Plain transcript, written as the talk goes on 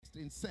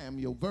text in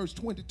Samuel. Verse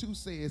 22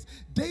 says,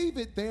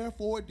 David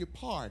therefore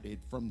departed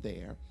from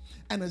there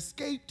and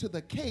escaped to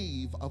the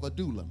cave of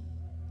Adullam.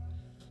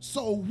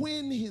 So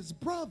when his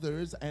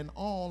brothers and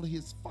all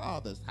his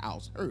father's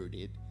house heard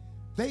it,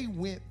 they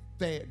went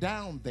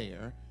down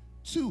there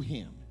to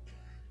him.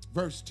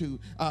 Verse 2,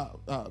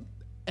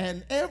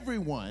 and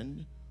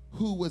everyone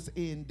who was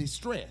in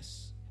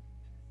distress,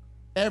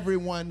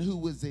 everyone who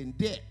was in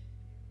debt,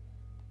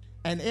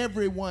 and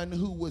everyone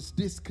who was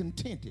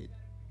discontented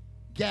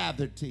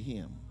gathered to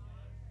him.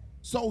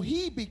 So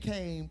he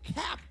became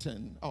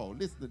captain, oh,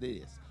 listen to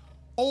this,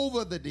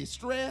 over the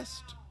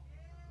distressed,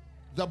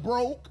 the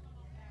broke,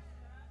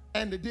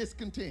 and the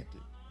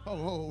discontented.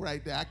 Oh,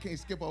 right there, I can't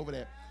skip over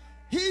that.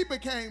 He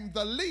became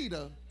the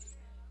leader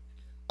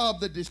of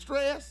the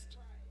distressed,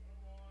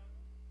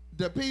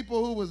 the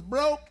people who was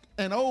broke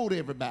and owed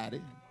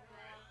everybody,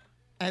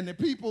 and the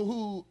people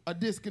who are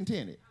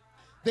discontented.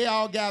 They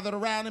all gathered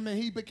around him,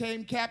 and he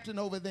became captain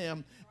over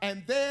them.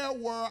 And there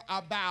were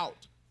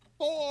about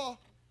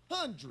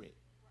 400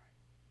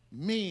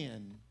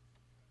 men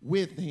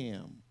with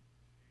him.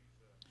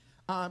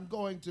 I'm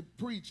going to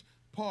preach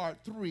part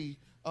 3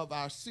 of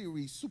our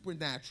series,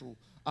 Supernatural.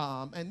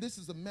 And this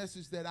is a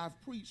message that I've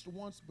preached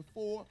once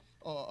before,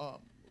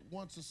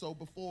 once or so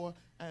before,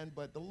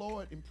 but the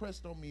Lord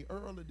impressed on me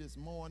early this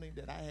morning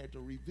that I had to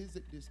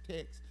revisit this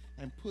text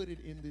and put it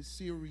in this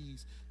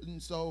series.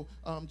 And so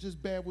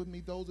just bear with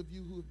me, those of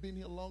you who have been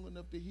here long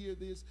enough to hear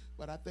this,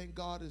 but I think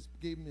God has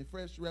given me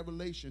fresh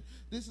revelation.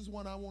 This is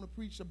what I want to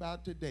preach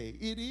about today.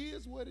 It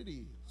is what it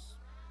is,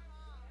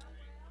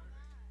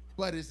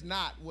 but it's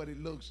not what it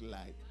looks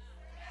like.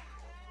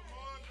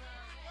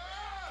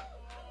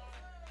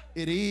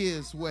 It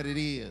is what it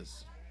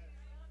is,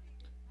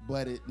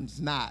 but it's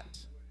not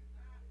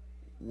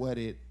what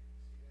it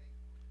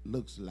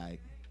looks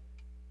like.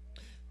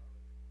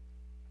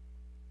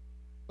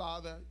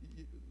 Father,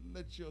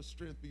 let your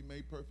strength be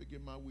made perfect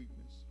in my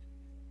weakness.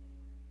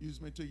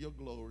 Use me to your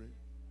glory.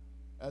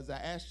 As I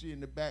asked you in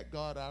the back,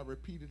 God, I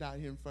repeated out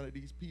here in front of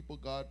these people,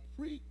 God,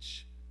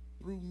 preach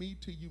through me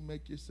till you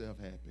make yourself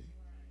happy.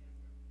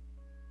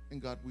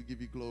 And God, we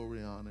give you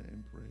glory, honor,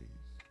 and praise.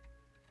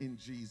 In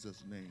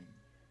Jesus' name,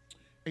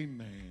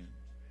 amen.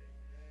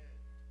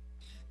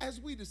 As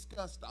we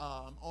discussed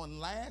on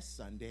last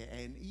Sunday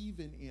and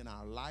even in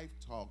our Life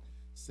Talk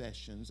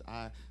sessions,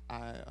 I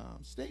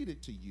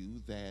stated to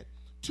you that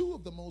 2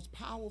 of the most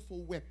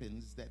powerful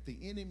weapons that the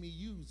enemy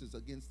uses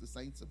against the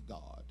saints of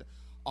God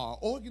are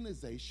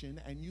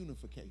organization and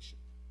unification.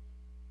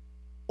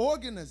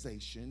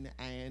 Organization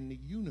and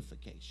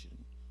unification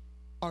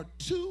are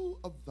 2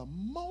 of the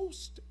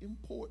most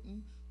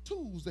important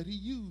tools that he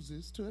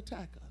uses to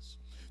attack us.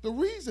 The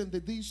reason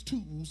that these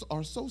tools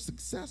are so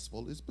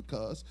successful is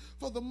because,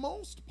 for the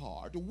most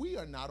part, we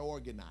are not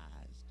organized.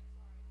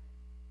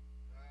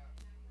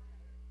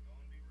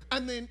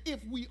 And then if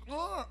we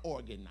are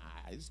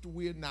organized,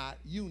 we're not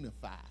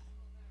unified.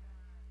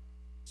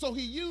 So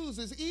he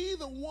uses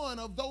either one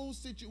of those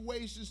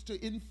situations to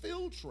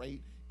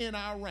infiltrate in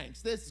our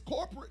ranks. This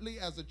corporately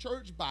as a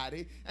church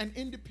body and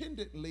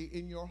independently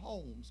in your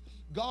homes.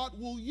 God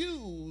will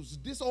use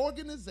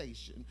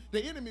disorganization.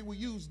 The enemy will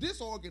use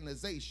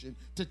disorganization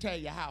to tear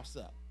your house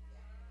up.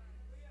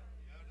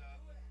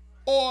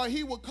 Or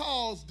he will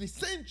cause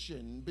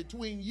dissension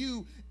between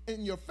you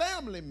and your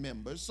family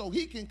members so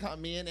he can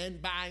come in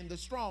and bind the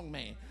strong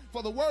man.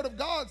 For the word of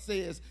God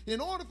says, in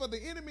order for the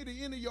enemy to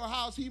enter your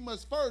house, he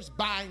must first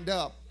bind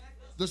up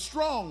the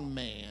strong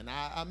man.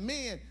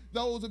 Men,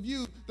 those of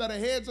you that are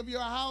heads of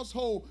your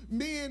household,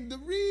 men, the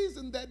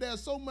reason that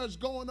there's so much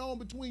going on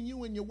between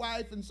you and your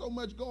wife and so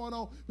much going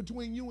on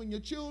between you and your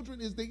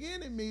children is the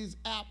enemy's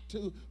apt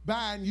to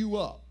bind you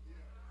up.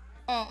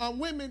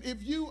 Women,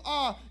 if you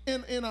are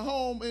in a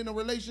home, in a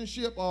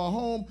relationship or a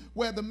home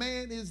where the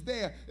man is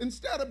there,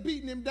 instead of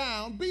beating him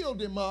down, build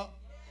him up.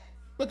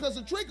 Because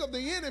the trick of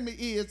the enemy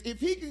is if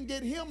he can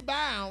get him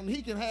bound,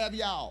 he can have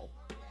y'all.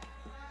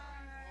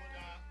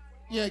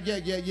 Yeah.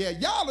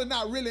 Y'all are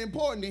not really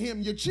important to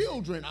him. Your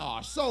children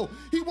are. So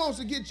he wants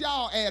to get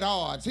y'all at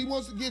odds. He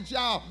wants to get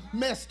y'all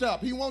messed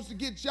up. He wants to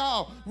get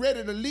y'all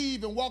ready to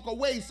leave and walk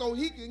away so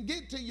he can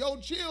get to your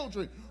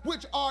children,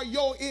 which are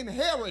your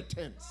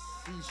inheritance.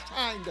 He's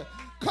trying to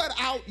cut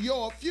out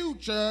your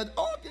future.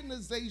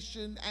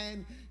 Organization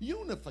and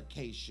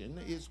unification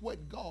is what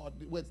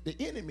the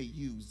enemy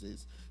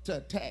uses to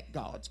attack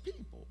God's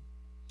people.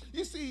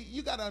 You see,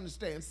 you got to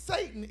understand,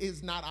 Satan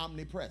is not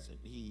omnipresent.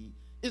 He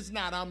is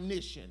not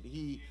omniscient.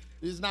 He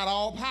is not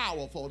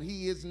all-powerful.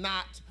 He is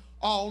not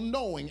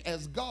all-knowing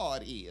as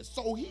God is.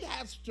 So he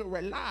has to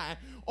rely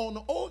on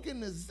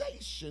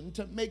organization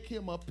to make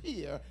him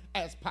appear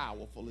as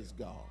powerful as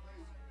God.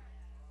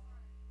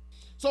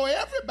 So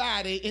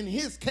everybody in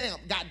his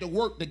camp got to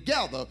work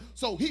together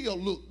so he'll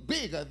look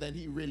bigger than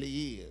he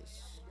really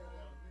is.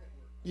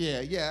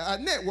 Yeah, a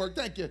network.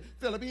 Thank you,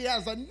 Philip. He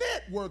has a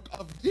network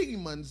of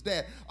demons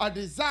that are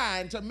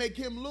designed to make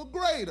him look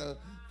greater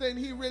than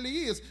he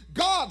really is.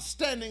 God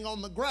standing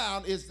on the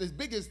ground is the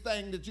biggest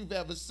thing that you've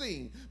ever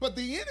seen. But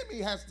the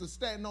enemy has to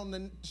stand on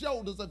the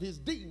shoulders of his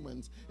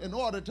demons in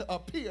order to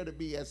appear to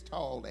be as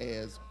tall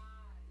as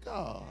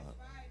God.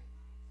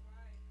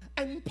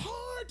 And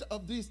part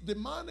of this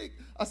demonic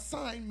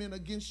assignment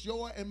against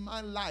your and my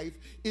life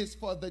is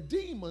for the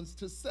demons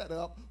to set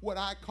up what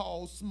I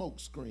call smoke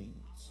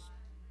screens.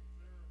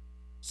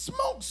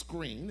 Smoke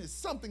screen is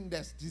something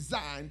that's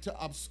designed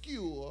to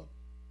obscure,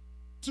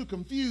 to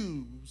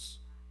confuse,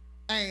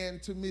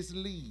 and to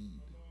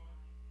mislead.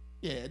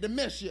 Yeah, to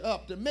mess you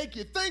up, to make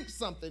you think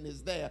something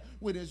is there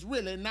when it's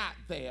really not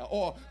there,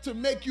 or to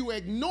make you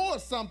ignore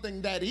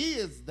something that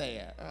is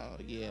there. Oh,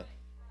 yeah.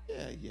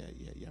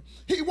 Yeah.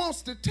 He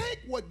wants to take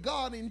what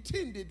God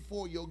intended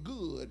for your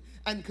good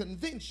and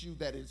convince you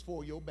that it's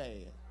for your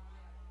bad.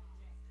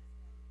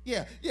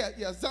 Yeah.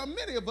 So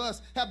many of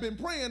us have been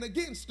praying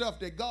against stuff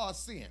that God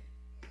sent.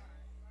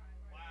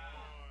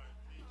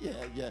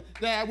 Yeah.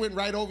 That went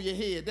right over your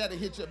head. That'll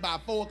hit you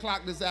about 4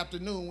 o'clock this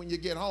afternoon when you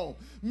get home.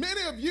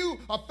 Many of you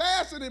are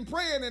fasting and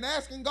praying and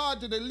asking God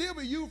to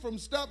deliver you from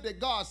stuff that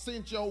God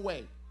sent your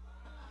way.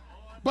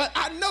 But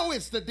I know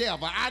it's the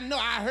devil. I know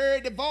I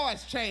heard the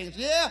voice change.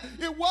 Yeah,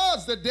 it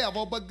was the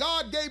devil, but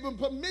God gave him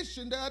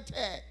permission to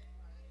attack.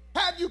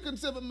 Have you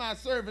considered my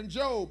servant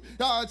Job?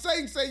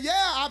 Satan say,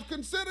 yeah, I've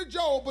considered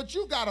Job, but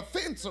you got a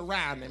fence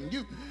around him.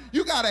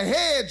 You got a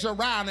hedge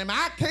around him.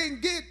 I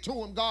can't get to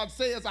him. God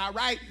says, all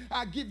right,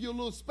 I'll give you a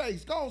little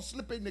space. Go on,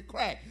 slip in the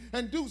crack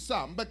and do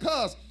something,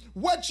 because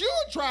what you're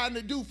trying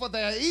to do for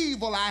their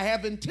evil, I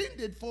have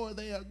intended for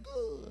their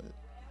good.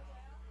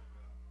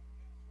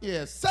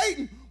 Yeah,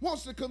 Satan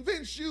wants to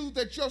convince you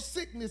that your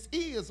sickness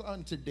is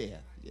unto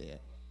death.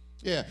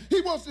 Yeah. He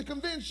wants to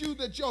convince you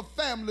that your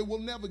family will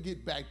never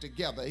get back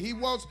together. He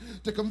wants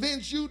to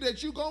convince you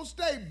that you're going to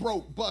stay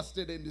broke,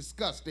 busted, and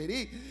disgusted.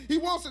 He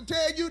wants to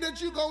tell you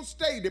that you're going to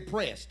stay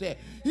depressed.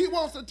 He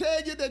wants to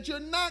tell you that you're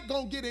not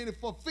going to get any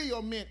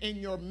fulfillment in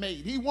your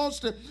mate. He wants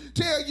to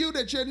tell you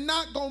that you're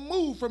not going to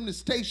move from the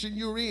station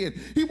you're in.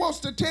 He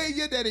wants to tell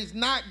you that it's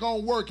not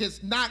going to work.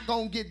 It's not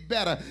going to get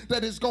better.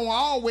 That it's going to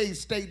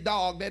always stay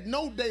dark. That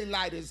no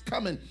daylight is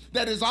coming.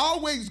 That it's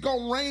always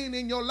going to rain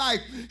in your life.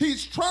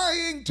 He's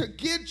trying to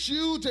get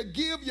you to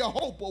give your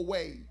hope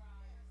away.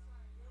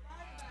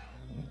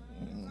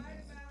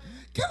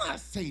 Can I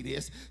say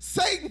this?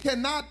 Satan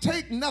cannot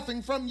take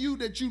nothing from you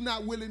that you're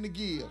not willing to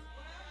give.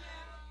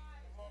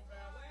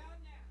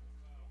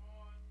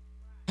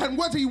 And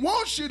what he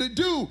wants you to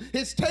do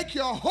is take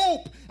your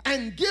hope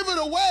and give it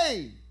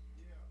away.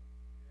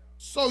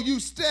 So you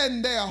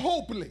stand there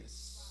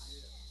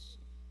hopeless.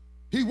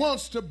 He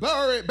wants to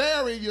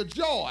bury your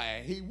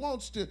joy. He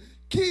wants to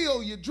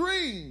kill your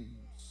dreams.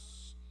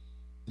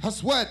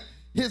 That's what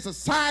his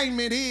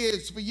assignment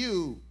is for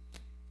you.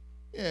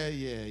 Yeah.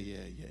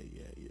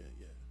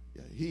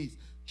 He's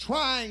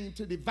trying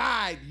to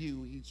divide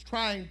you. He's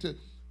trying to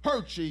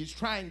hurt you. He's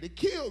trying to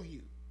kill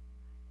you.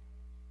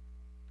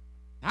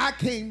 I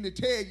came to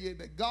tell you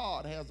that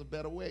God has a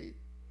better way.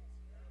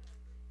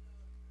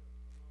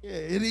 Yeah,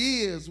 it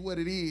is what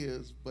it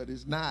is, but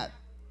it's not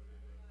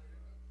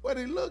what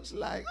it looks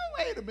like.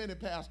 Oh, wait a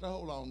minute, Pastor.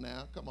 Hold on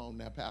now. Come on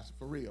now, Pastor.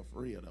 For real,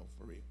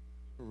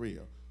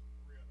 though.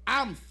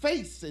 I'm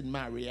facing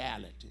my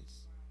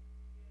realities.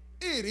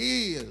 It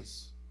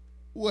is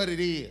what it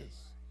is.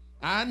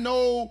 I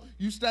know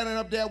you standing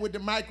up there with the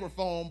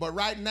microphone, but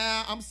right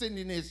now I'm sitting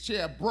in this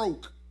chair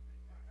broke.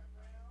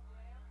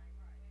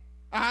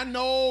 I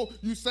know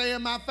you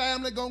saying my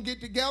family gonna get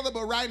together,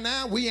 but right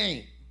now we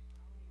ain't.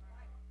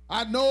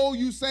 I know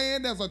you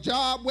saying there's a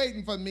job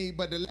waiting for me,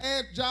 but the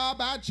last job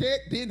I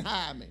checked didn't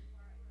hire me.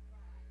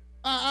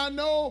 I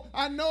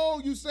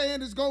know you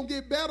saying it's going to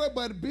get better,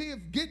 but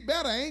get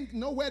better ain't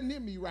nowhere near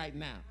me right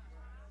now.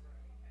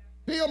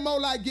 Feel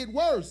more like get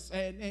worse.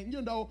 And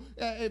you know,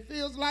 it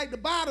feels like the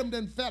bottom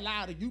done fell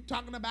out. And you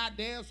talking about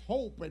there's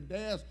hope and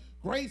there's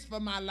grace for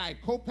my life.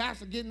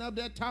 Co-pastor getting up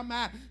there talking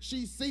about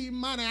she seen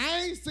money.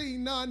 I ain't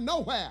seen none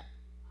nowhere.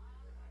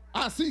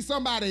 I see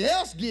somebody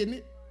else getting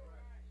it.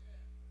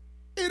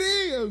 It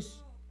is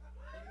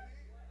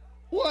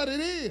what it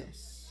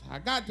is. I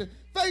got to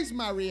face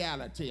my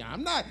reality.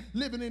 I'm not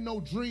living in no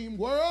dream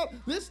world.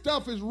 This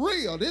stuff is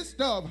real. This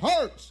stuff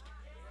hurts.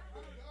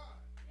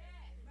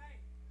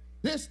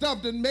 This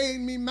stuff done made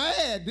me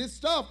mad. This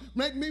stuff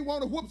make me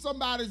want to whoop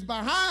somebody's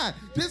behind.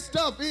 This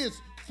stuff is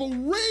for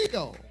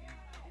real.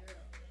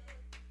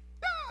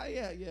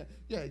 Yeah.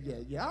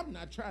 I'm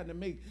not trying to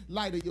make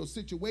light of your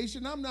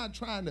situation. I'm not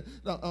trying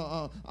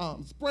to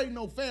spray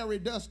no fairy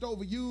dust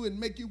over you and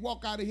make you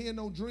walk out of here in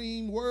no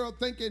dream world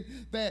thinking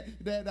that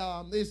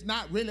it's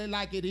not really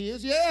like it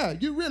is. Yeah,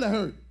 you really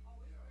hurt.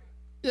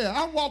 Yeah,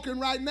 I'm walking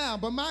right now,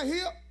 but my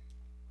hip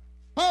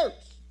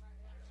hurts.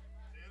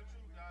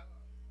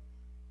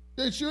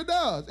 It sure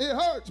does. It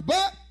hurts,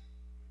 but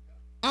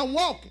I'm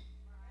walking.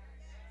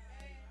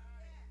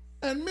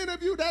 And many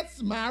of you,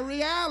 that's my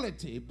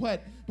reality.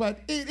 But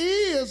it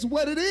is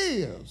what it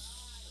is.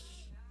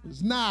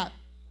 It's not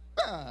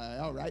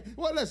All right.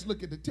 Well, let's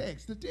look at the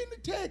text. In the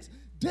text,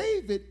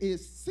 David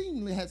has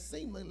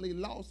seemingly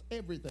lost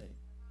everything.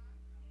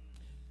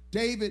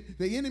 David,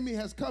 the enemy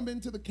has come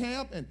into the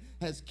camp and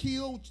has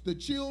killed the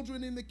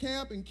children in the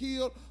camp and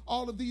killed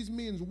all of these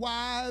men's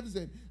wives,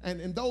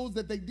 and those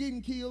that they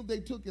didn't kill,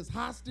 they took as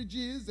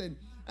hostages.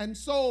 And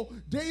so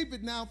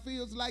David now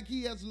feels like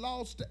he has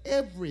lost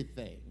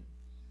everything.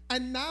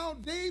 And now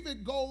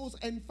David goes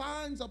and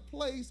finds a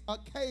place, a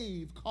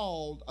cave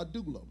called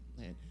Adullam.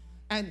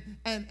 And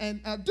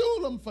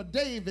Adullam for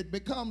David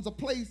becomes a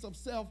place of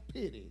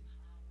self-pity.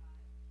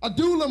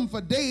 Adullam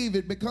for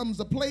David becomes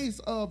a place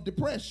of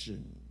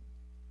depression.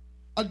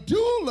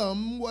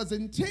 Adullam was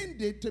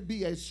intended to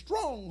be a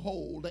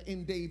stronghold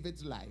in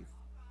David's life.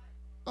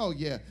 Oh,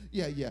 yeah.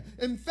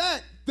 In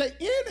fact, the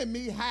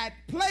enemy had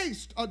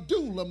placed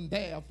Adullam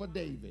there for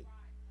David.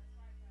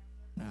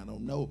 I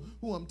don't know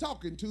who I'm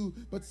talking to,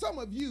 but some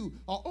of you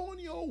are on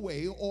your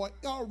way or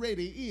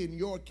already in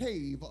your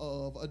cave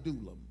of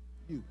Adullam.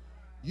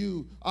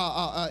 You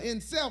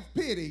in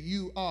self-pity,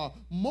 you are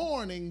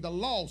mourning the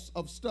loss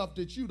of stuff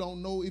that you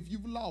don't know if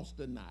you've lost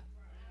or not.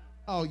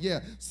 Oh, yeah.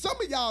 Some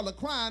of y'all are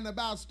crying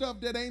about stuff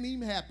that ain't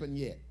even happened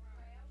yet.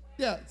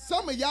 Yeah,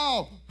 some of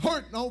y'all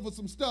hurting over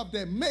some stuff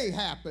that may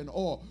happen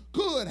or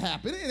could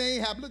happen. It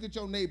ain't happened. Look at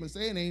your neighbor and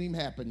say, it ain't even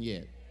happened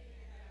yet.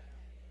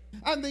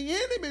 And the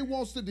enemy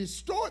wants to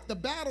distort the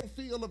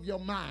battlefield of your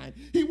mind.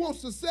 He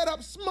wants to set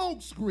up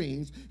smoke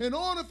screens in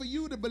order for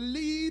you to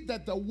believe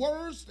that the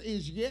worst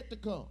is yet to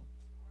come.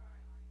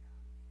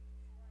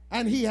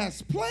 And he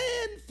has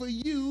planned for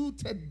you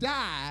to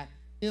die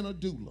in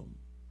Adullam.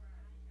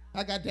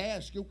 I got to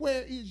ask you,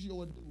 where is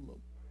your Adullam?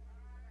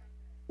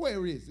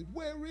 Where is it?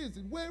 Where is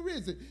it? Where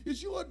is it?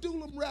 Is your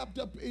Adullam wrapped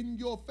up in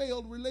your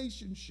failed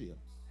relationships?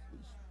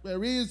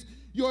 Where is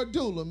your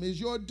Adullam? Is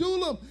your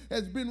Adullam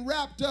has been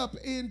wrapped up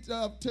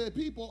into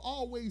people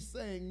always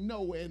saying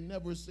no and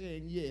never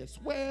saying yes?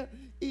 Where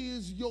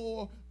is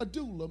your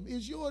Adullam?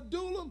 Is your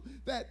Adullam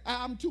that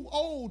I'm too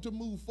old to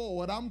move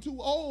forward? I'm too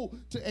old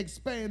to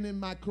expand in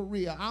my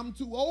career. I'm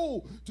too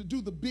old to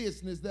do the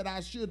business that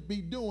I should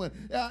be doing.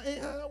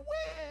 Where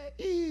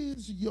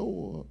is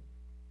your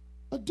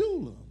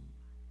Adullam?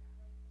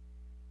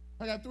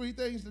 I got three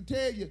things to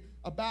tell you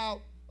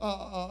about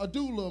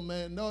Adullam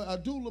and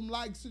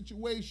Adullam-like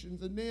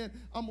situations, and then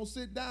I'm going to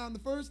sit down. The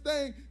first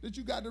thing that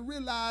you got to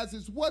realize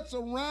is what's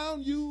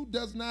around you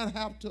does not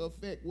have to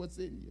affect what's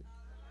in you.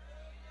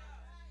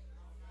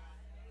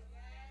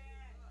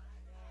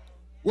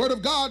 Word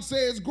of God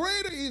says,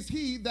 greater is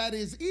he that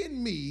is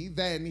in me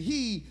than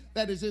he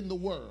that is in the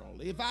world.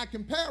 If I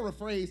can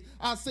paraphrase,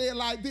 I'll say it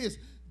like this.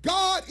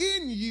 God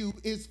in you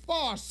is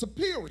far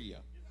superior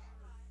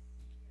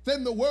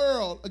than the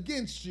world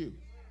against you.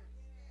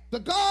 The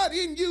God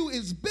in you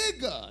is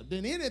bigger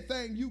than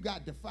anything you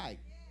got to fight.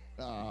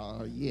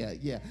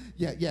 Yeah.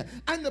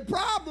 And the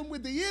problem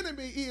with the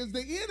enemy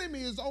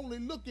is only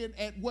looking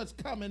at what's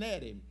coming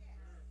at him.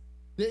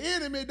 The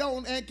enemy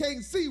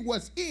can't see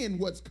what's in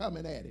what's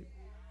coming at him.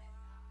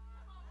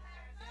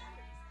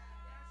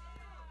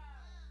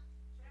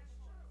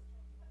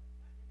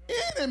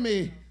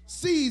 Enemy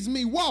sees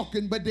me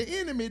walking, but the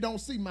enemy don't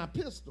see my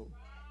pistol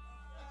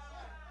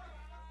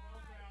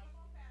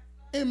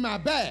in my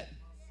back.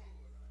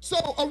 So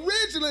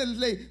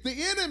originally, the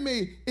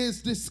enemy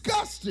is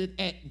disgusted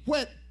at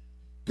what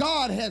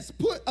God has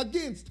put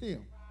against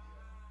him.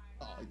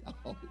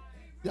 Oh,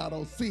 y'all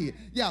don't see it.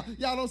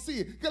 Y'all don't see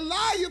it.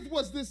 Goliath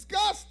was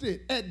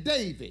disgusted at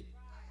David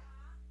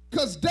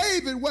because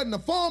David wasn't a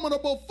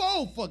formidable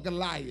foe for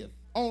Goliath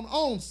on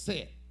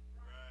onset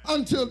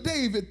until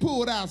David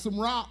pulled out some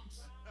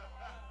rocks.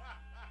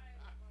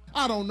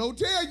 I don't know.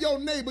 Tell your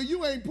neighbor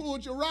you ain't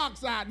pulled your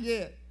rocks out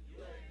yet.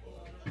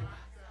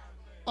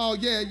 Oh,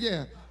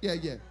 yeah.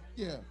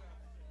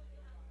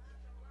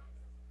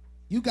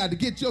 You got to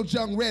get your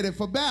junk ready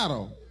for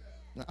battle.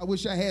 I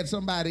wish I had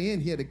somebody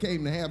in here that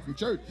came to have some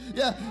church.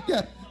 Yeah.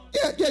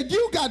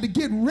 You got to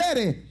get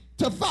ready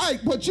to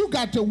fight, but you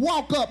got to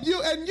walk up.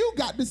 You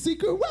got the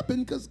secret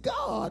weapon because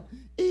God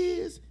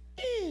is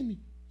in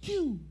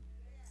you.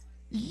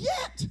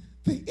 Yet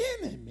the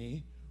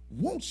enemy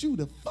wants you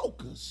to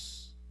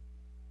focus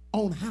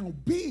on how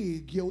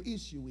big your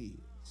issue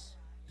is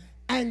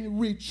and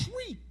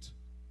retreat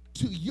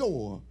to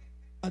your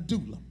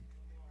Adullam.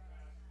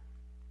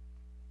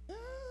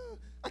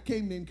 I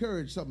came to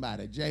encourage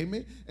somebody,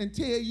 Jamie, and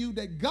tell you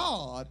that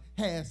God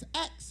has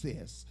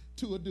access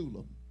to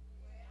Adullam.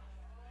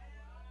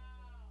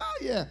 Oh,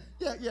 yeah.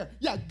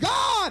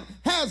 God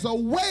has a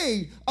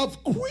way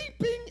of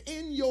creeping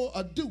in your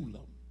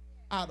Adullam.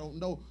 I don't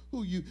know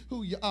who you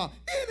are.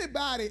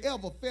 Anybody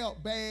ever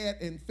felt bad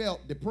and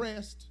felt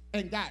depressed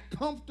and got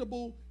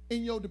comfortable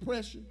in your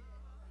depression?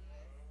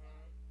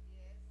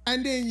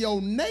 And then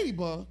your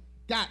neighbor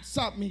got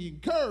something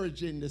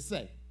encouraging to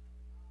say.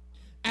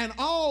 And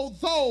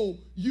although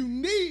you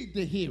need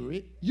to hear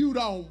it, you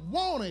don't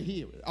want to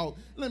hear it. Oh,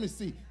 let me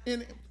see.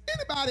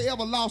 Anybody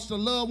ever lost a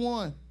loved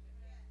one?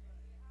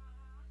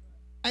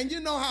 And you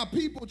know how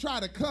people try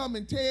to come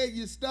and tell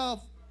you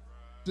stuff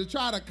to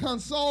try to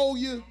console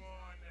you,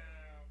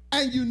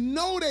 and you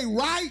know they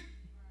right,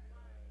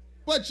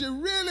 but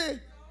you really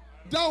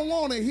don't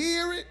want to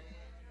hear it,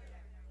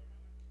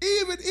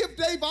 even if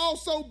they've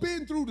also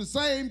been through the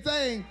same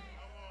thing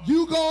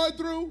you going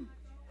through,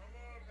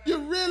 you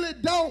really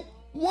don't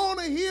want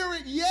to hear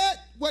it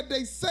yet, what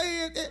they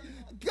saying.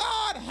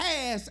 God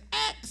has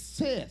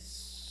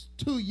access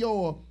to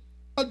your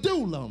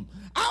adullam.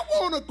 I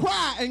want to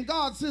cry, and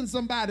God sends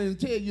somebody and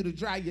tell you to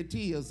dry your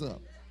tears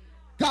up.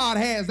 God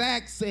has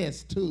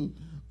access to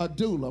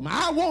adullam.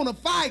 I want to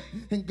fight,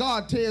 and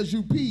God tells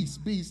you peace,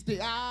 be still.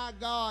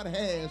 God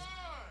has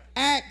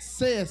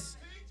access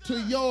to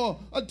your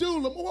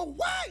adullam. Well,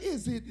 why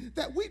is it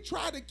that we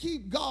try to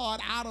keep God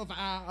out of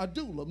our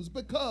adullams?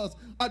 Because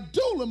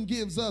adullam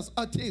gives us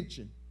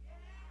attention.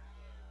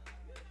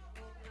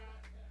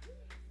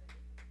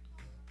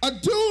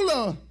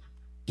 Adullam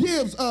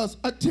gives us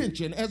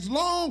attention. As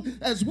long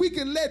as we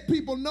can let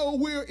people know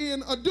we're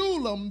in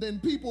adullam, then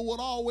people would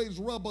always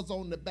rub us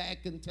on the back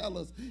and tell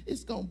us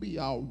it's going to be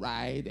all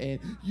right, and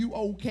you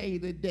okay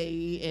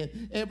today,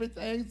 and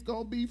everything's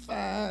going to be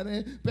fine,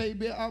 and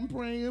baby, I'm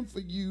praying for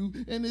you,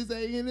 and is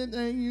there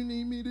anything you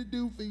need me to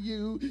do for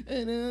you?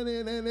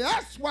 And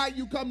that's why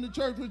you come to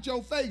church with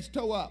your face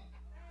toe up,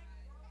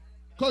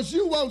 because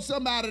you want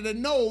somebody to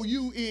know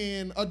you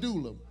in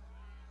adullam.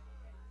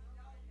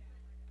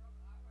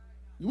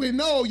 We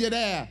know you're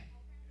there.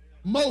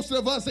 Most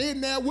of us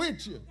in there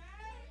with you.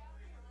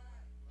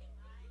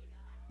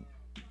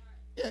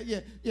 Yeah.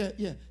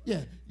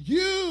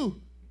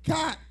 You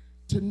got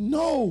to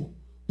know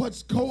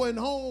what's going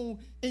on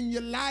in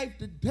your life.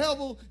 The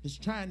devil is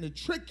trying to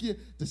trick you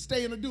to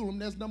stay in adullam.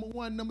 That's number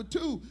one. Number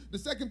two, the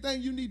second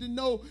thing you need to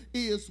know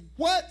is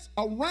what's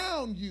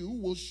around you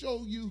will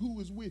show you who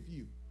is with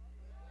you.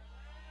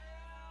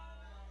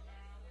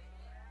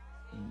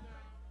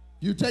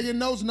 You taking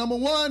notes? Number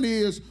one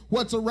is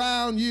what's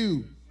around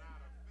you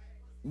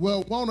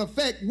won't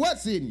affect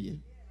what's in you.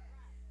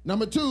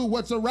 Number two,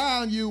 what's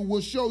around you will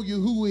show you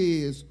who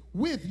is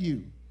with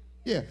you.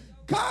 Yeah,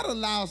 God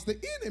allows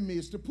the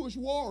enemies to push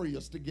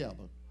warriors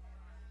together.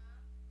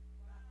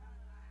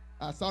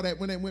 I saw that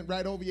when it went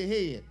right over your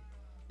head.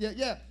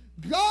 Yeah.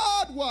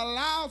 God will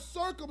allow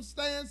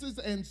circumstances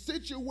and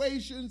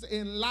situations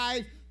in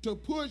life to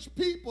push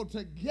people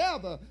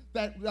together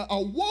that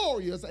are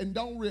warriors and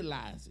don't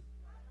realize it.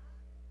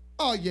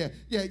 Oh, yeah.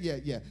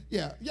 You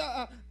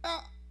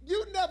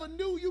never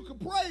knew you could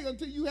pray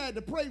until you had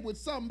to pray with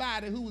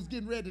somebody who was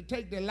getting ready to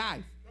take their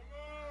life.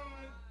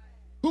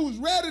 Who's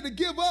ready to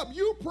give up.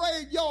 You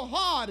prayed your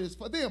hardest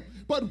for them.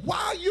 But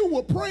while you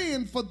were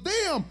praying for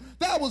them,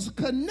 there was a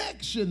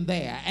connection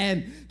there.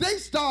 And they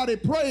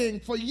started praying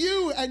for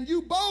you, and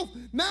you both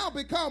now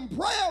become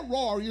prayer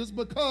warriors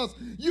because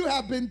you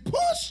have been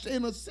pushed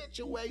in a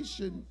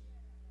situation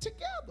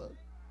together.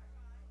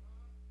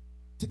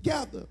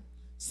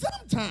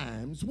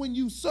 Sometimes when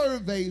you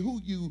survey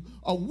who you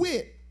are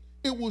with,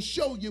 it will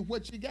show you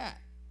what you got.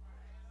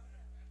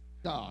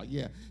 Oh,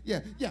 yeah.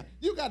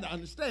 You got to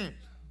understand,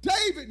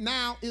 David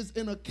now is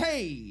in a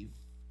cave.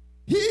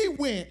 He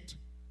went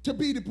to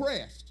be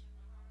depressed.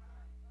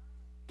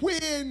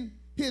 When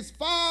his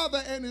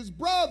father and his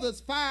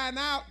brothers find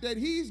out that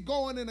he's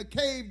going in a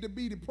cave to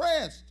be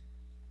depressed,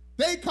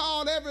 they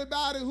call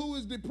everybody who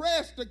is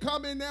depressed to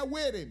come in there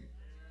with him.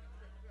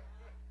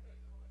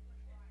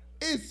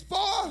 It's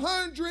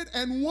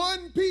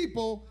 401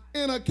 people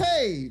in a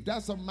cave.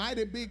 That's a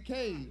mighty big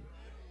cave.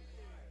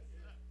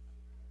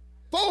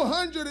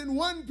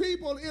 401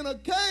 people in a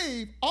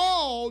cave,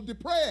 all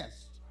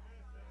depressed.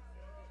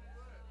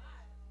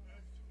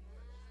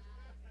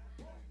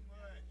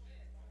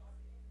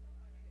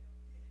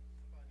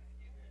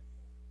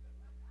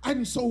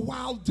 And so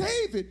while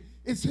David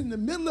is in the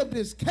middle of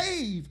this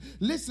cave,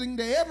 listening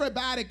to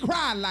everybody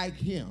cry like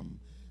him,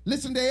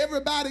 listen to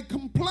everybody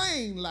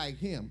complain like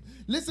him,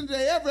 listen to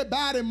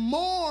everybody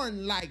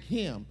mourn like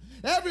him,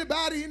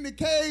 everybody in the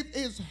cave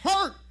is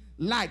hurt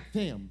like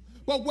them.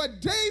 But what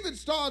David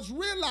starts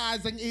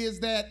realizing is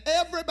that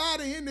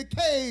everybody in the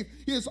cave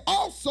is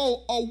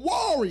also a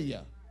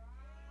warrior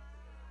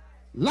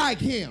like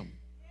him.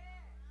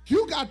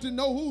 You got to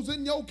know who's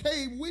in your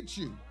cave with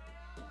you.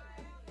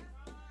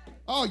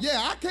 Oh,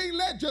 yeah, I can't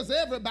let just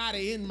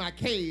everybody in my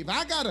cave.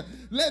 I got to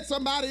let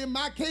somebody in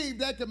my cave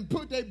that can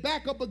put their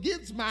back up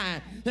against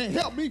mine and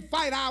help me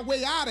fight our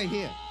way out of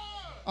here.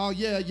 Oh,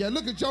 yeah.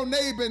 Look at your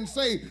neighbor and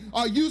say,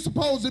 are you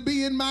supposed to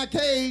be in my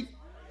cave?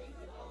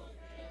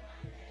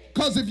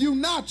 Because if you're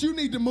not, you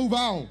need to move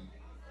on.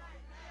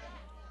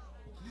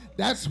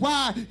 That's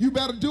why you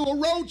better do a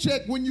road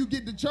check when you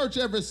get to church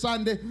every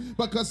Sunday,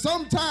 because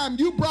sometime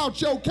you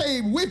brought your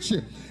cave with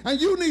you, and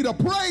you need a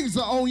praiser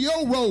on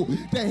your road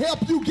to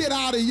help you get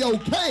out of your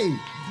cave.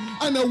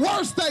 And the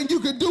worst thing you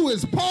can do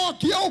is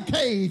park your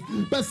cave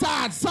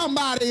beside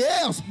somebody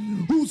else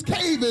whose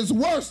cave is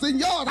worse than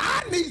yours.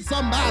 I need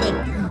somebody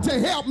to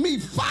help me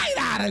fight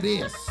out of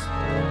this.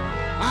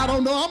 I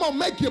don't know. I'm going to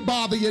make you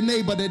bother your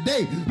neighbor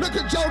today. Look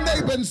at your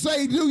neighbor and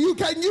say,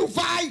 can you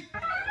fight?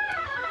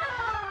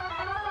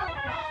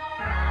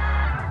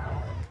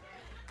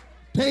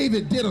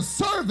 David did a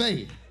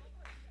survey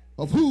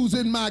of who's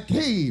in my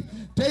cave.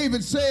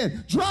 David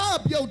said, dry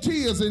up your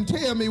tears and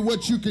tell me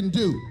what you can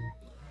do.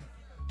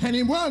 And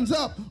he runs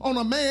up on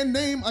a man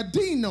named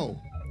Adino.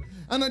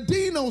 And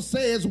Adino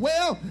says,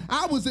 well,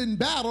 I was in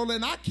battle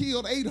and I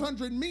killed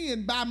 800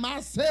 men by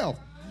myself.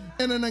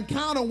 In an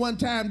encounter one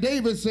time,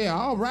 David said,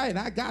 all right,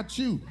 I got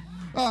you.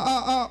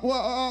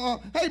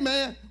 Hey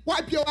man,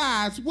 wipe your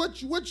eyes. What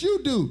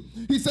you do?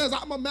 He says,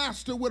 I'm a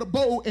master with a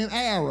bow and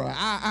arrow.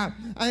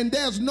 And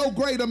there's no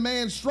greater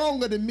man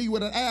stronger than me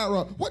with an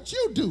arrow. What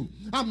you do?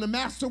 I'm the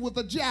master with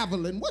a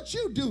javelin. What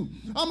you do?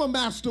 I'm a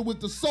master with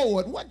the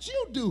sword. What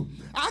you do?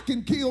 I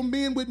can kill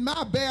men with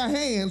my bare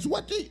hands.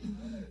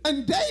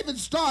 And David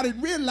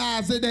started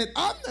realizing that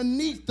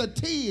underneath the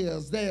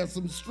tears, there's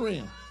some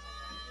strength.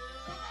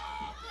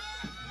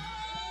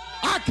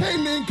 I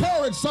came to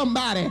encourage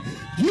somebody.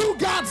 You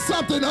got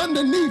something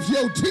underneath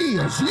your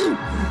tears. You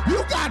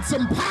got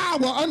some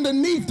power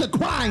underneath the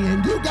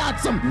crying. You got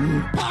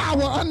some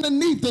power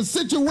underneath the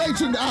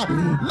situation.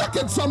 Look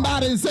at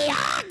somebody and say,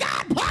 I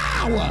got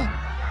power.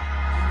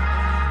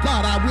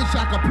 God, I wish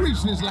I could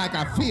preach this like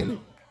I feel it.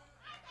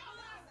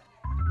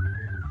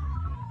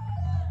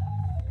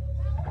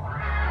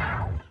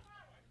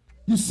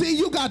 You see,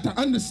 you got to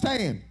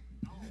understand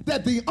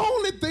that the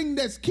only thing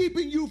that's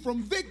keeping you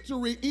from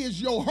victory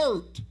is your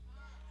hurt.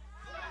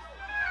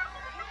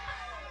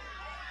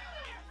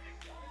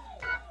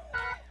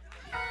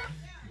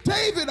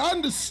 David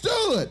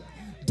understood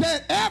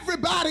that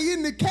everybody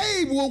in the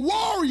cave were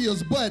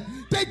warriors, but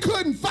they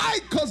couldn't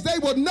fight because they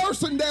were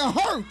nursing their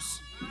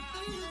hurts.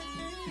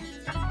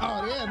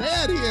 Oh, yeah,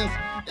 there it is.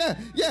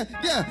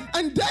 Yeah.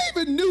 And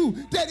David knew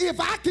that if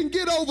I can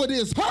get over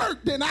this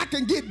hurt, then I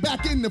can get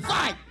back in the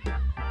fight.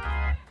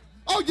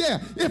 Oh, yeah,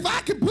 if I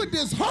can put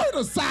this hurt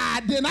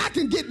aside, then I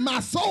can get my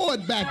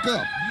sword back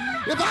up.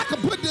 If I can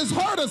put this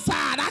hurt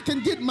aside, I can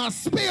get my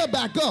spear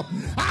back up.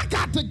 I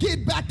got to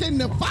get back in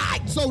the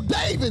fight. So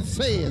David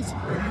says,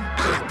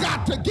 I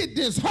got to get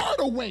this hurt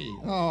away.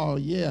 Oh,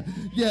 yeah.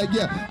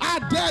 I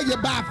dare you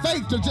by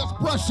faith to just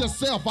brush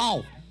yourself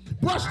off.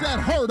 Brush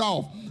that hurt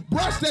off.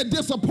 Brush that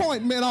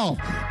disappointment off.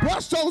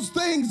 Brush those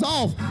things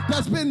off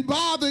that's been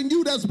bothering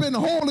you, that's been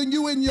holding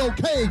you in your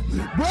cave.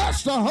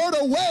 Brush the hurt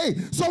away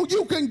so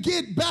you can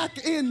get back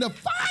in the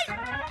fight.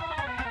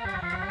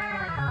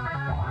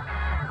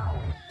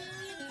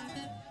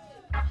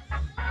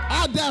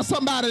 I dare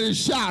somebody to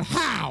shout,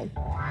 how?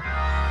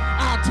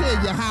 I'll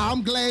tell you how.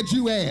 I'm glad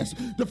you asked.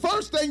 The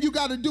first thing you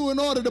got to do in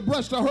order to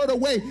brush the hurt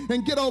away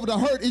and get over the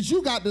hurt is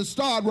you got to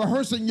start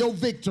rehearsing your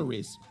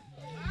victories.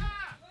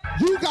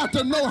 You got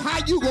to know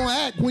how you going to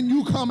act when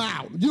you come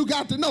out. You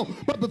got to know.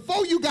 But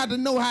before you got to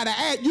know how to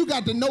act, you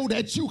got to know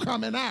that you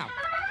coming out.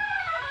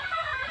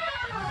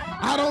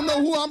 I don't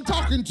know who I'm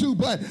talking to,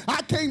 but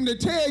I came to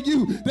tell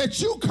you that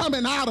you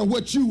coming out of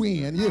what you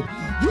in. You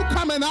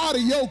coming out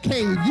of your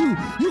cave.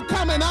 You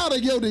coming out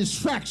of your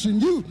distraction.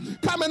 You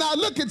coming out.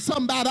 Look at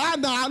somebody. I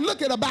know. I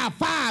look at about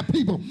 5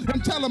 people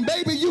and tell them,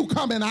 baby, you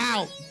coming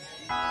out.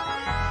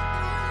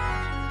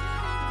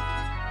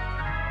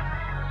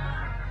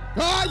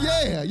 Oh,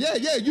 yeah,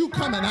 you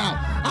coming out.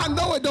 I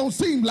know it don't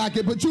seem like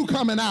it, but you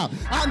coming out.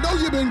 I know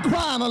you've been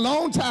crying a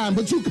long time,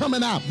 but you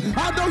coming out.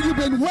 I know you've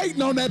been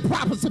waiting on that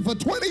prophecy for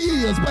 20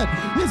 years, but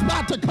it's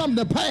about to come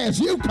to pass.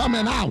 You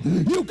coming out.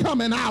 You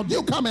coming out.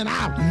 You coming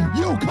out.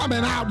 You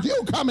coming out.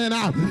 You coming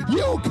out.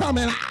 You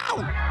coming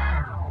out.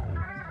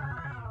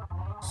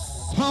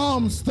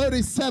 Psalms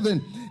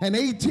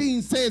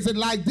 37:18 says it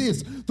like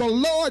this. The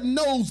Lord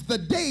knows the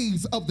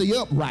days of the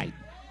upright,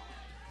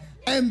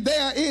 and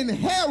their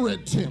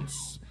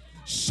inheritance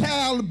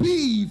shall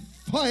be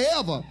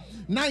forever.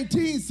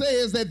 19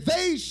 says that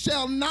they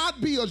shall not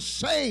be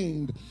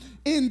ashamed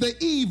in the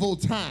evil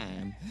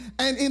time,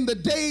 and in the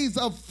days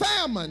of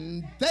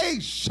famine they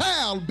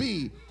shall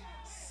be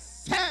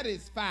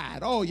satisfied.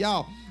 Oh,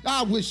 y'all,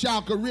 I wish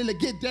y'all could really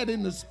get that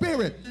in the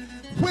spirit.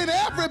 When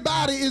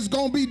everybody is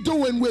going to be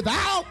doing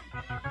without,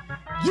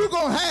 you're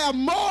going to have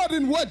more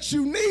than what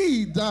you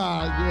need.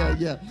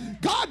 Yeah.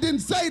 God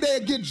didn't say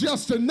they'd get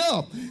just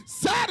enough.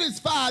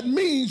 Satisfied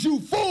means you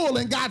full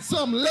and got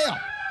some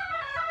left.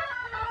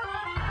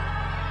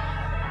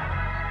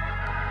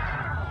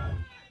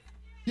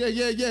 Yeah.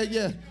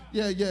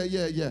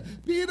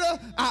 Peter,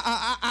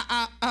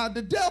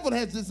 the devil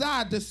has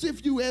desired to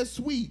sift you as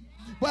wheat,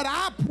 but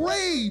I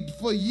prayed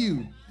for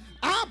you.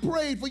 I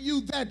prayed for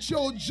you that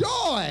your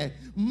joy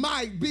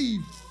might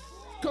be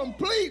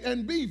complete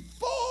and be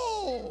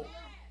full.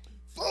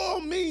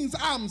 Full means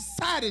I'm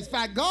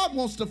satisfied. God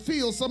wants to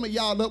fill some of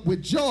y'all up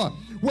with joy,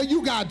 where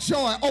you got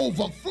joy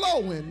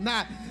overflowing,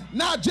 not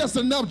just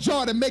enough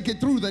joy to make it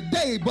through the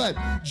day, but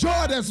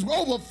joy that's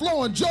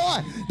overflowing,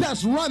 joy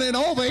that's running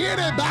over.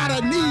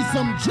 Anybody needs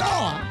some joy?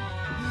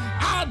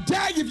 I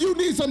dare you, if you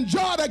need some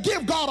joy, to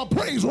give God a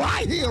praise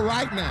right here,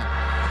 right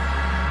now.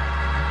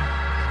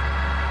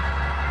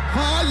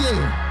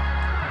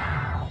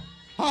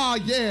 Oh,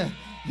 yeah.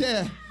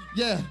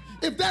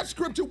 If that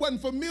scripture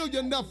wasn't familiar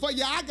enough for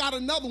you, I got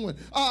another one.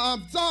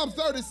 Psalm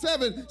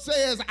 37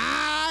 says,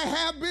 I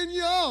have been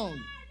young.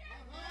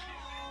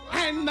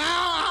 and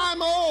now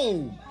I'm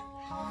old.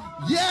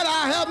 Yet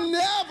I have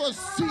never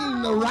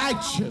seen the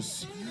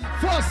righteous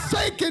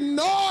forsaken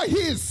nor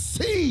his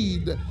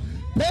seed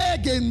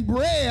begging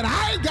bread.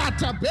 I ain't got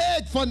to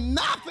beg for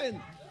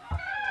nothing.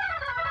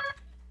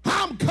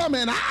 I'm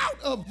coming out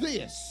of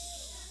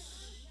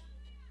this.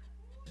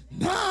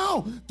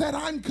 Now that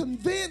I'm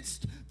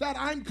convinced that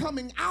I'm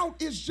coming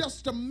out, it's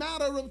just a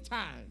matter of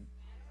time.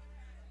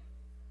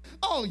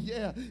 Oh,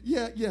 yeah.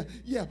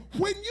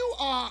 When you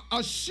are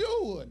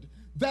assured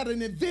that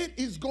an event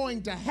is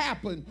going to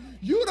happen,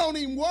 you don't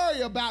even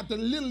worry about the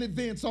little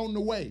events on the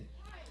way.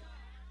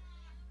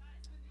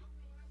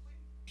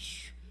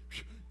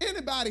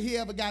 Anybody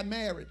here ever got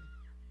married?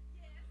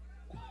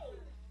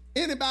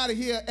 Anybody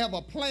here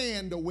ever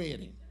planned a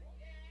wedding?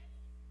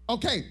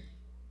 Okay.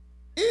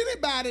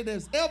 Anybody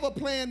that's ever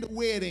planned a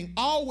wedding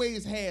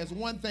always has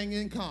one thing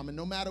in common.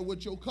 No matter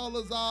what your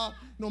colors are,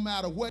 no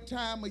matter what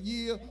time of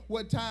year,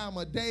 what time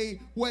of day,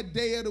 what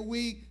day of the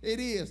week it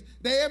is.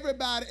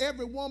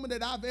 Every woman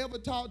that I've ever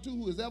talked to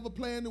who has ever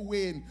planned a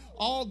wedding,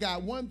 all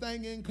got one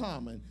thing in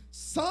common.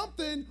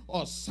 Something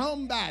or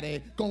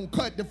somebody gonna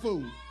cut the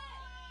food.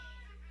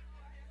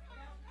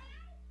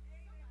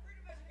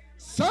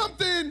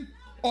 Something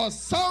or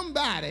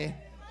somebody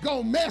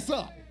gonna mess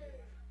up.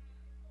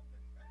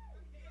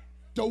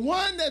 The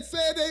one that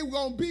said they were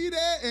going to be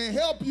there and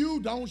help you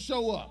don't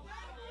show up.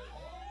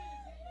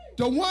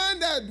 The one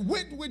that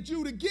went with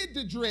you to get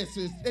the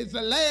dresses is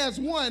the last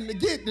one to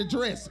get the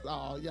dress.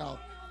 Oh, y'all.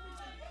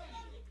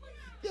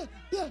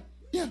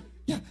 Yeah.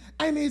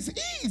 And it's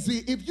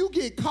easy if you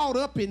get caught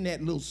up in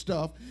that little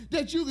stuff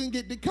that you can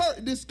get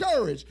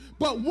discouraged.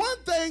 But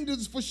one thing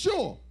is for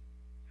sure,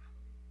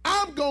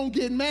 I'm going to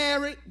get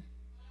married.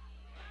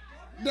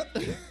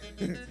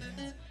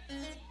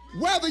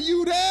 Whether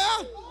you there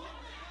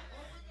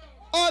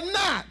or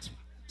not.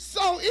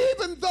 So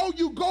even though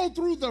you go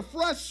through the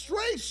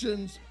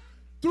frustrations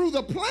through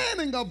the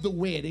planning of the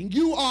wedding,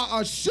 you are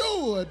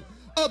assured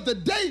of the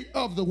date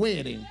of the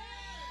wedding.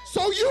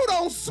 So you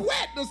don't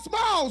sweat the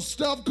small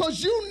stuff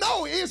because you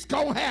know it's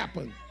going to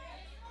happen.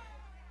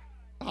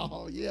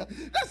 Oh, yeah.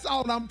 That's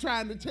all I'm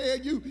trying to tell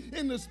you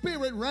in the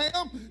spirit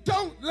realm.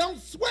 Don't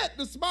sweat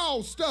the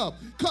small stuff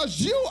because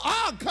you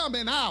are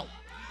coming out.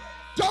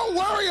 Don't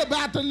worry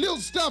about the little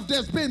stuff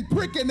that's been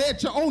pricking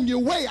at you on your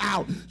way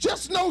out.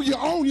 Just know you're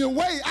on your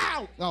way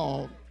out.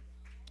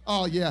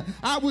 Oh yeah.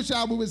 I wish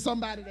I was with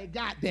somebody that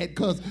got that,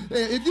 because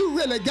if you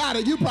really got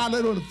it, you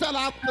probably would have fell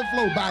out on the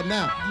floor by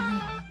now.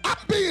 I'm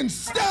being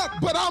stuck,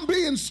 but I'm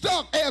being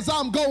stuck as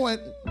I'm going.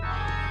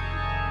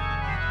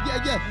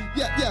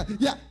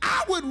 Yeah.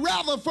 I would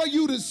rather for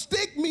you to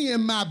stick me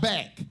in my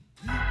back.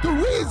 The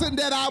reason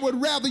that I would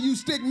rather you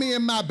stick me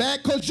in my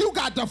back, because you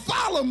got to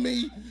follow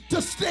me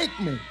to stick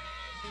me.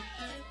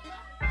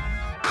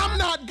 I'm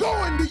not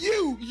going to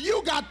you.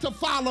 You got to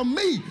follow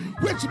me,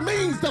 which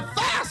means the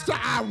faster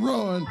I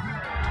run,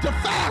 the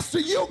faster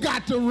you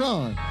got to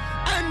run.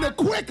 And the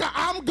quicker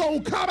I'm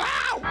going to come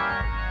out.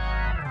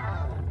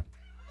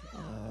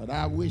 God,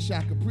 I wish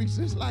I could preach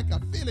this like I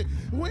feel it.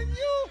 When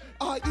you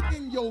are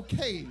in your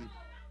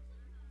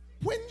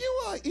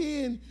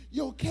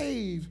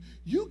cave,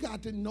 you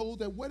got to know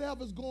that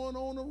whatever's going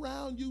on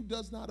around you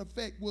does not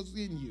affect what's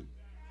in you.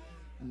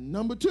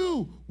 Number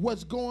two,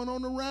 what's going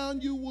on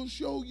around you will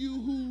show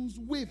you who's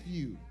with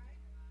you.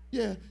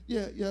 Yeah.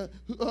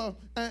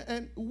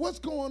 And what's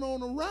going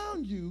on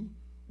around you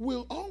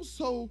will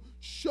also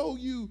show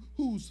you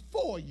who's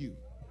for you.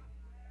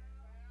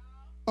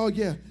 Oh,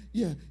 yeah.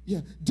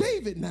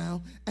 David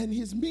now and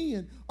his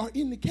men are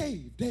in the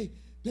cave. They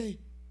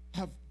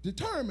have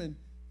determined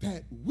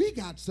that we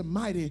got some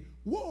mighty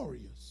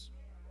warriors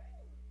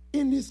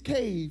in this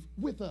cave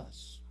with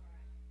us.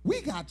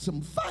 We got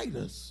some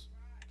fighters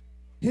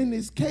in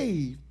this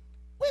cave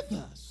with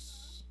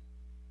us.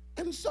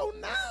 And so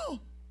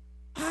now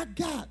I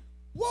got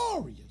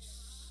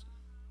warriors.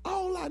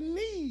 All I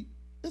need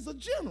is a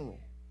general.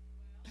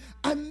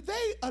 And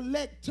they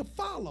elect to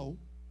follow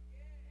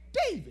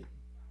David.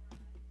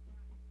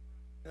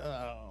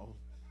 Oh,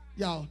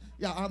 y'all,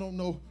 I don't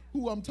know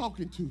who I'm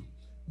talking to,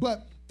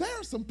 but there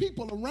are some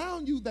people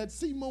around you that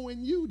see more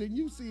in you than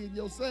you see in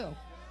yourself.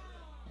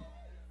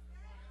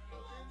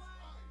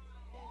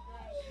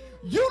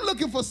 You're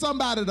looking for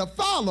somebody to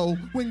follow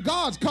when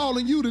God's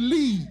calling you to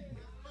lead.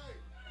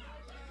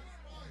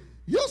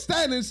 You're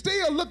standing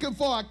still looking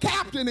for a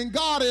captain and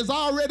God has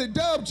already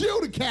dubbed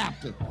you the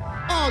captain.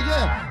 Oh,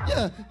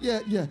 yeah.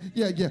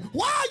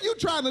 Why are you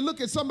trying to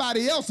look at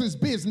somebody else's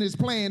business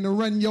plan to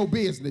run your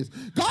business?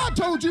 God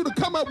told you to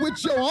come up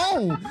with your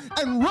own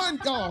and run.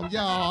 Oh,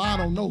 y'all, I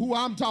don't know who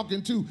I'm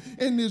talking to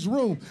in this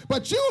room,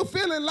 but you're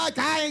feeling like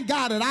I ain't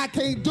got it. I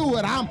can't do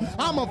it.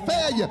 I'm a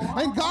failure.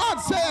 And God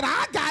said,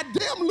 I got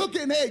them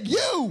looking at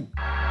you.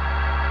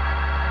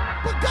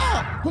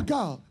 But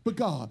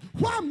God,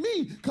 why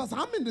me? Because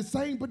I'm in the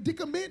same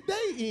predicament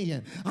they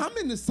in. I'm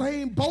in the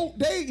same boat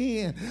they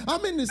in.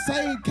 I'm in the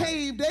same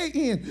cave they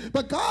in.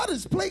 But God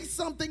has placed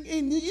something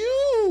in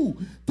you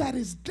that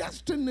is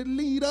destined to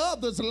lead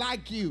others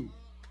like you.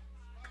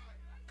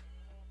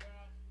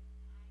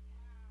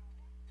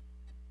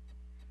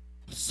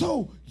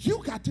 So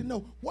you got to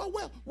know, well,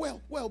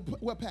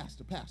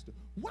 Pastor,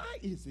 why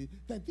is it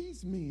that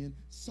these men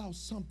saw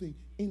something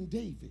in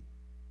David?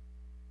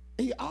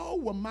 They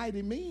all were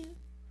mighty men.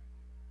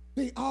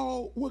 They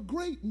all were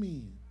great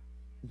men.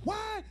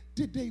 Why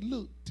did they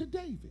look to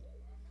David?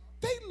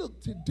 They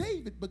looked to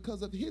David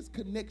because of his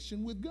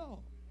connection with God.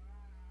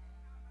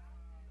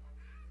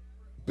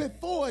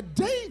 Before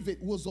David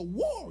was a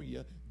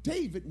warrior,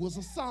 David was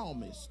a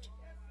psalmist.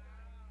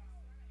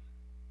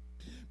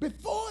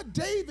 Before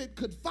David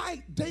could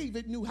fight,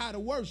 David knew how to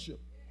worship.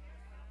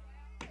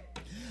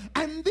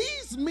 And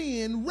these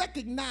men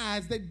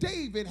recognized that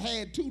David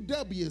had two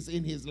W's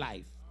in his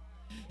life.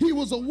 He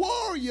was a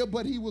warrior,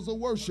 but he was a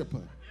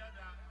worshiper.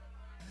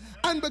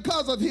 And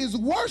because of his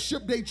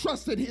worship, they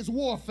trusted his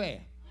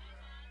warfare.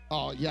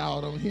 Oh,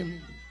 y'all don't hear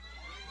me?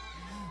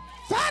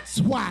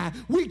 That's why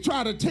we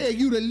try to tell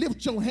you to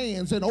lift your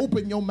hands and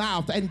open your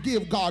mouth and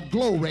give God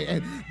glory.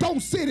 And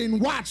don't sit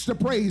and watch the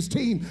praise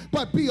team,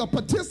 but be a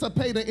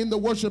participator in the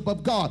worship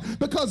of God.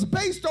 Because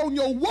based on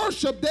your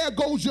worship, there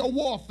goes your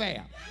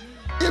warfare.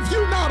 If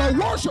you're not a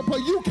worshiper,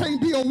 you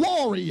can't be a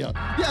warrior.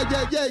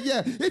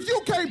 Yeah. If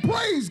you can't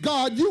praise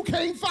God, you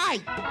can't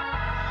fight.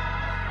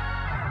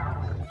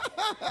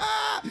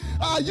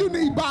 You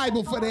need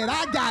Bible for that.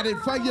 I got it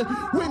for you.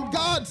 When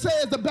God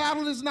says the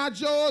battle is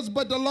not yours,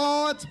 but the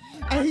Lord's,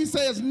 and he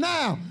says,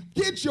 now,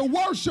 get your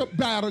worship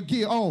battle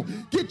gear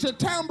on. Get your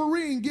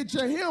tambourine, get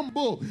your hymn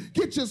book,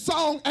 get your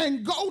song,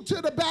 and go to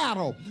the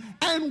battle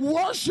and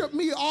worship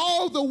me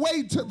all the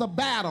way to the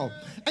battle.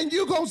 And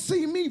you're going to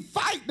see me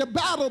fight the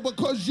battle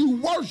because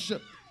you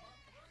worship.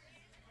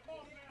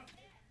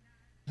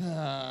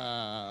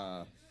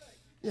 Yeah.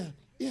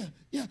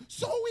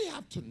 So we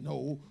have to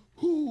know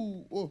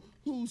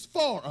who's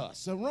for us.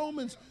 So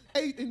Romans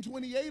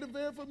 8:28, a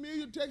very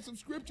familiar text of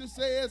scripture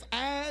says,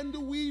 and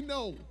we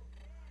know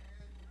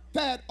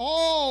that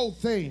all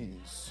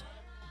things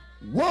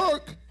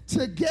work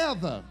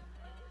together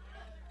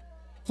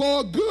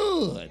for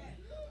good,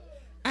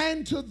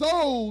 and to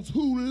those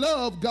who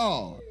love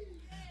God,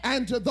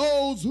 and to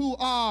those who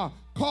are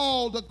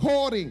called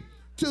according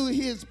to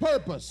his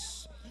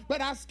purpose. But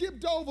I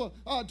skipped over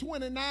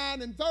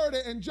 29 and 30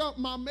 and jumped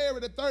my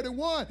Mary to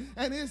 31,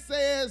 and it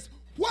says,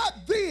 what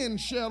then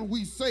shall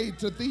we say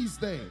to these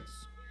things?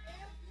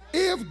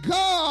 If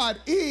God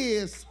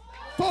is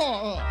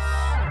for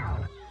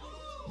us,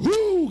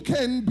 who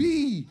can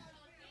be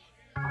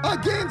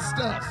against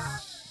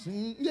us?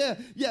 Yeah,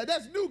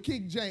 that's New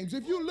King James.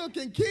 If you look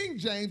in King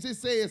James, it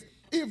says,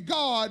 if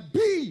God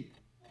be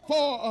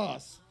for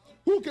us,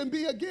 who can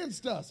be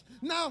against us?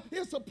 Now,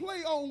 it's a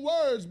play on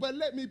words, but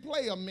let me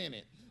play a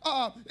minute.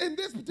 In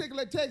this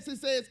particular text, it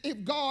says,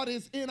 if God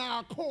is in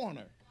our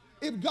corner,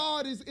 if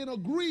God is in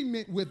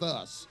agreement with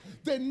us,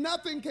 then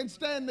nothing can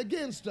stand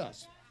against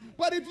us.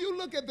 But if you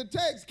look at the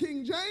text,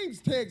 King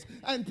James text,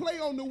 and play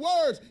on the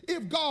words,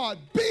 if God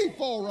be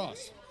for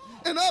us,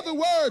 in other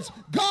words,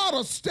 God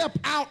will step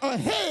out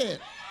ahead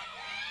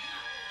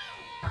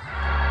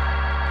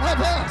of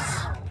us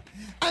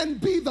and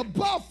be the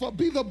buffer,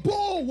 be the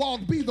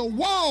bulwark, be the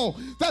wall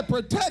that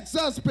protects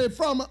us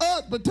from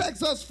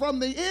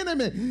the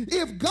enemy.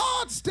 If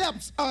God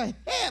steps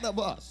ahead of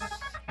us.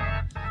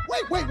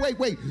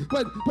 Wait.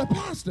 But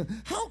Pastor,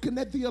 how can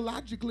that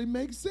theologically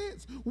make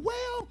sense?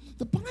 Well,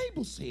 the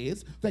Bible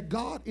says that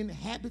God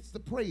inhabits the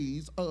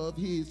praise of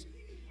his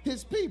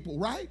people,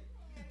 right?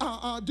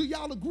 Do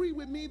y'all agree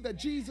with me that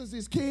Jesus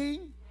is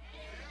King?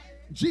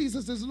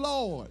 Jesus is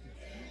Lord.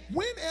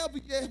 When have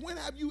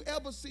you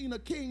ever seen a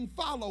king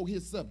follow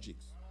his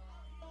subjects?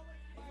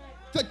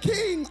 The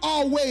king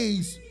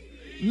always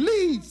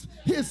leads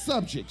his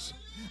subjects.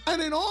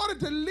 And in order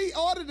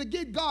to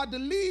get God to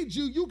lead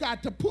you, you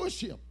got to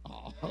push him.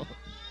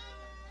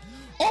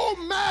 Oh,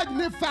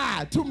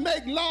 magnify, to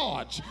make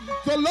large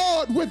the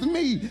Lord with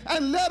me.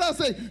 And let us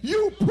say,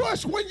 you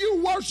push, when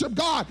you worship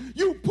God,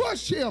 you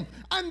push him.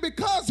 And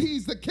because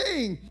he's the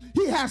king,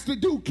 he has to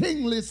do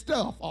kingly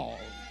stuff.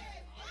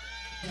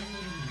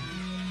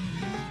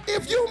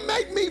 If you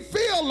make me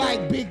feel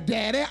like Big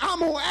Daddy, I'm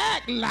going to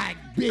act like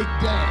Big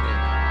Daddy.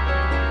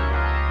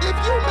 If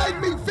you make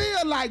me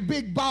feel like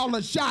Big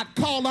Baller Shot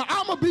Caller,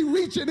 I'm going to be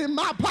reaching in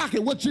my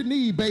pocket. What you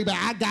need, baby?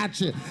 I got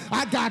you,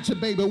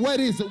 baby. What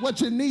is it? What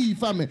you need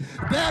from me?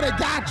 Daddy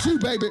got you,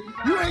 baby.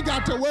 You ain't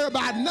got to worry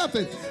about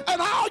nothing.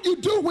 And all you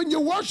do when you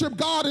worship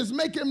God is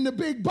make him the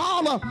big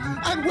baller.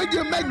 And when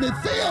you make me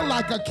feel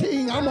like a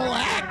king, I'm going to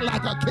act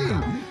like a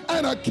king.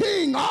 And a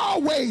king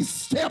always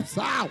steps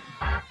out.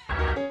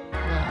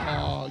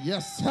 Oh,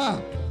 yes,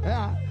 sir.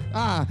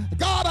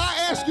 God,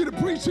 I ask you to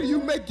preach till you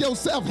make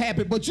yourself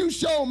happy, but you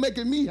sure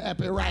making me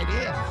happy right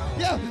here.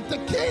 Yeah, the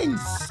king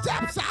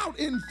steps out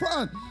in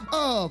front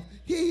of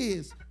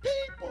his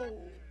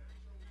people.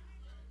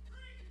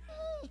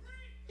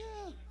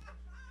 Yeah.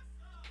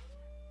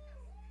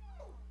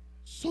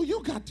 So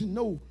you got to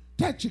know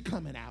that you're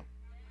coming out.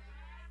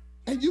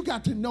 And you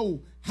got to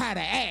know how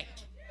to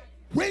act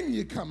when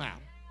you come out.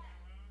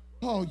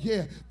 Oh,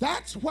 yeah.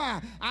 That's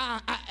why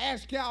I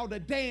ask y'all to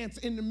dance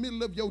in the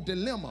middle of your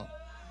dilemma.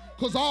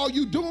 Because all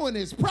you doing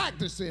is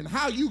practicing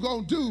how you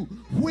going to do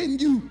when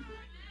you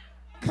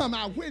come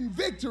out, when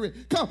victory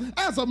come.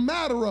 As a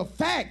matter of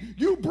fact,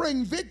 you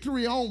bring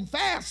victory on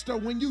faster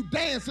when you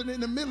dancing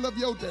in the middle of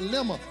your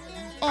dilemma.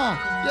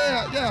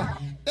 Yeah,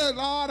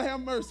 Lord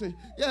have mercy.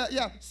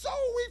 Yeah. So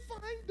we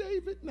find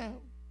David now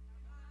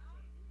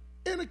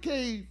in a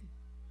cave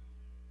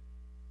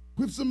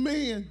with some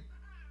men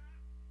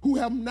who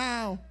have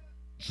now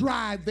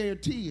dried their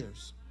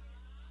tears.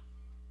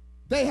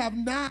 They have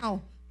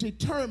now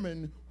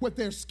determined what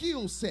their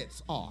skill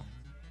sets are,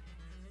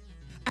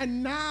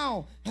 and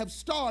now have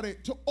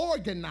started to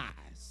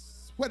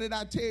organize. What did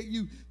I tell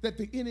you that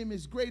the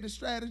enemy's greatest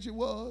strategy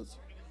was?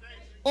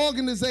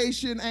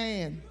 Organization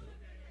and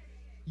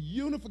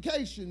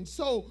unification.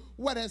 So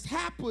what has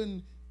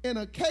happened in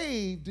a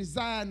cave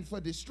designed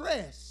for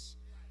distress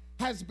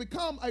has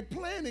become a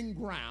planning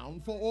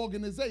ground for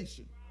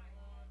organization.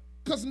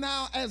 Because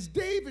now, as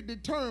David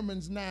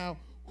determines now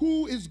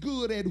who is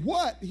good at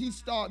what, he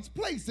starts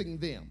placing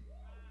them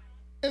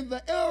in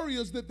the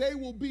areas that they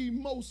will be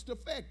most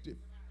effective.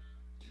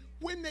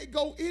 When they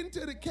go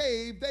into the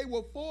cave, they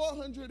were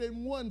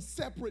 401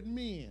 separate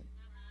men.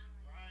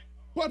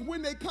 But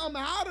when they come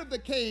out of the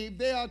cave,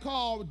 they are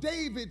called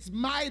David's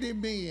mighty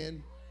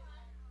men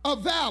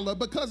of valor,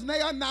 because they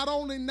are not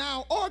only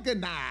now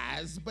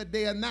organized, but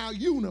they are now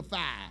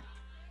unified.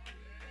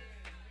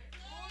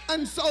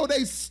 And so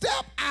they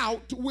step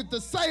out with the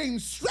same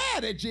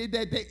strategy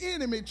that the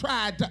enemy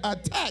tried to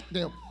attack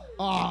them.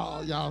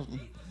 Oh, y'all.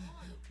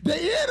 The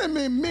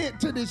enemy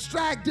meant to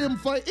distract them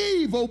for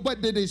evil,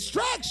 but the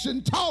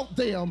distraction taught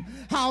them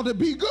how to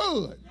be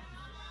good.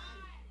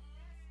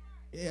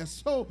 Yeah,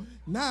 so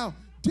now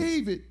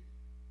David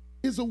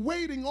is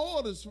awaiting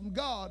orders from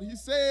God. He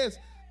says,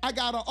 I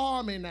got an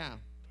army now.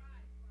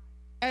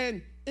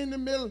 And in the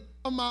middle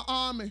of my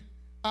army,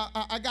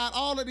 I got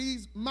all of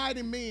these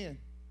mighty men.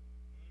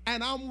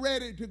 And I'm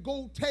ready to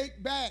go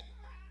take back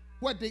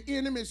what the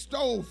enemy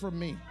stole from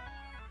me.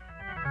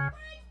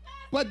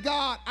 But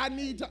God, I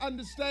need to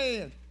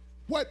understand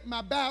what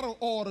my battle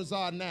orders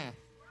are now.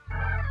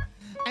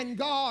 And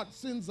God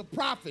sends a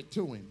prophet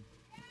to him.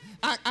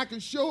 I can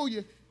show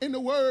you in the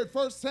word.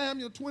 1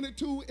 Samuel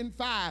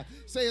 22:5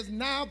 says,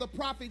 now the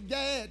prophet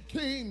Gad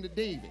came to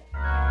David.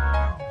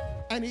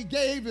 And he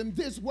gave him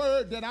this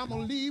word that I'm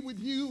going to leave with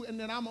you, and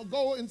then I'm going to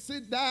go and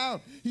sit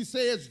down. He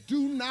says,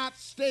 do not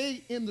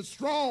stay in the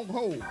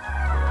stronghold.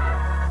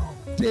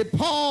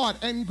 Depart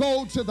and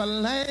go to the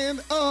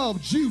land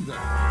of Judah.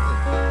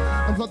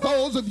 And for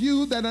those of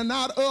you that are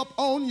not up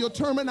on your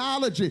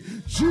terminology,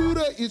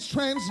 Judah is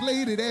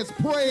translated as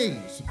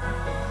praise.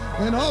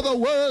 In other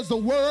words, the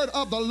word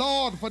of the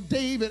Lord for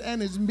David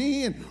and his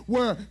men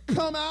were,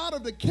 come out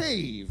of the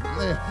cave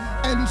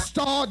and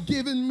start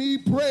giving me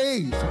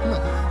praise.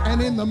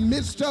 And in the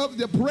midst of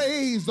the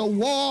praise, the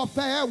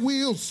warfare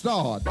will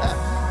start.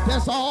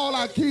 That's all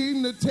I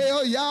came to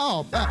tell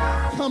y'all.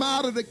 Come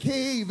out of the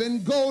cave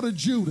and go to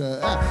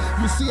Judah.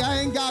 You see, I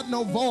ain't got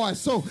no voice,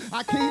 so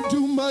I can't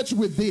do much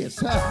with this.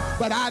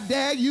 But I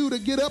dare you to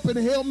get up and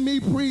help me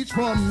preach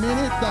for a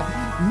minute.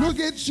 Look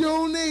at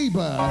your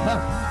neighbor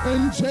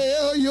and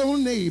tell your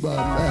neighbor,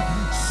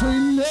 say,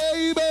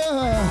 neighbor,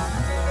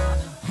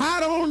 I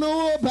don't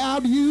know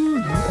about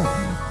you,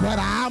 but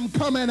I'm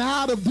coming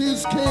out of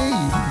this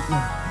cave.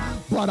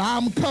 But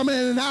I'm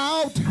coming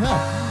out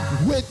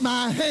with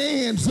my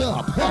hands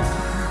up.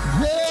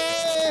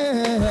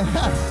 Yeah,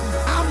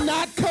 I'm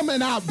not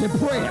coming out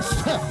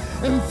depressed.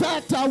 In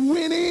fact, I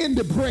went in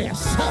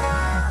depressed.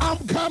 I'm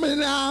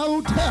coming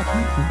out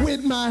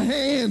with my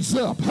hands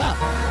up.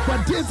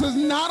 But this is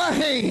not a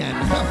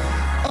hand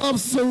of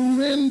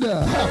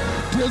surrender.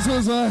 This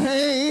is a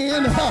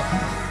hand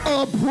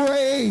of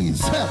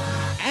praise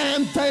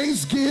and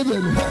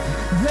thanksgiving.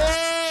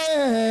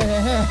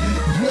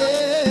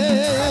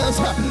 Yes,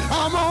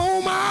 I'm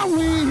on my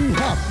way.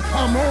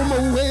 I'm on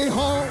my way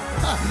home.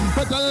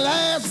 But the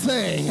last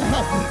thing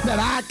that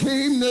I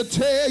came to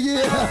tell you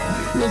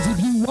is, if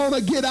you want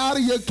to get out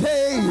of your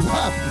cave,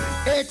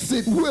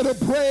 exit with a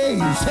praise.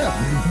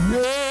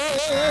 Yeah.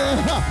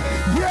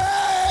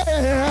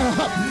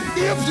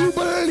 If you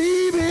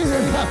believe it,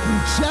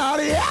 shout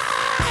it.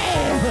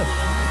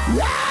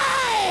 Yeah.